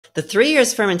the 3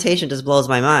 years fermentation just blows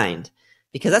my mind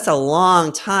because that's a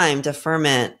long time to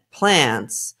ferment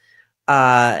plants.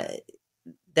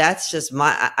 That's just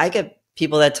I get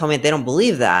people that tell me they don't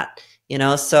believe that, you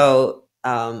know, so,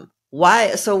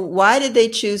 why did they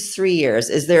choose 3 years?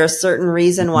 Is there a certain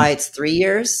reason why it's 3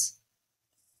 years?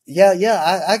 Yeah,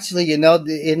 yeah. Actually, you know,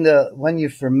 when you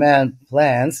ferment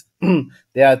plants,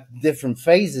 there are different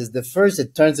phases. The first,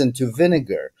 it turns into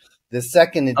vinegar. The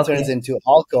second, it turns Okay. into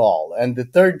alcohol, and the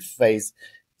third phase,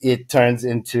 it turns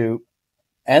into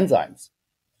enzymes.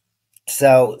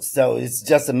 So it's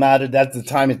just a matter that's the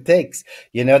time it takes.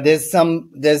 You know,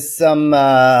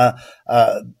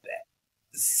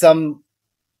 some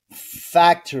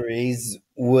factories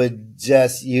would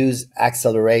just use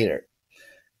accelerator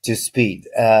to speed.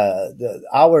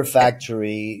 Our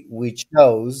factory, we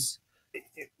chose,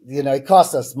 you know, it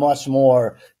cost us much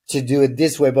more to do it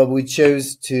this way, but we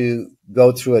chose to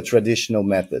go through a traditional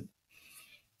method.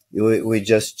 We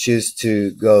just choose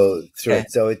to go through Okay.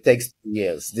 it. So it takes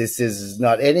years. This is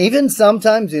not, and even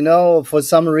sometimes, you know, for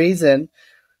some reason,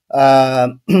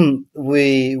 um,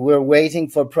 we're waiting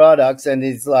for products, and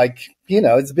it's like, you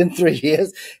know, it's been 3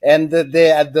 years, and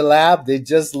they at the lab, they're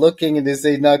just looking and they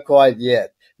say, not quite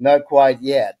yet, not quite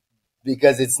yet,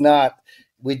 because it's not.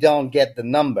 We don't get the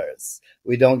numbers.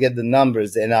 We don't get the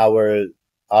numbers, in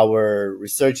our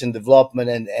research and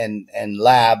development and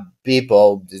lab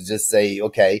people just say,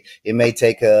 okay, it may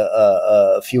take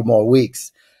a few more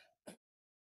weeks.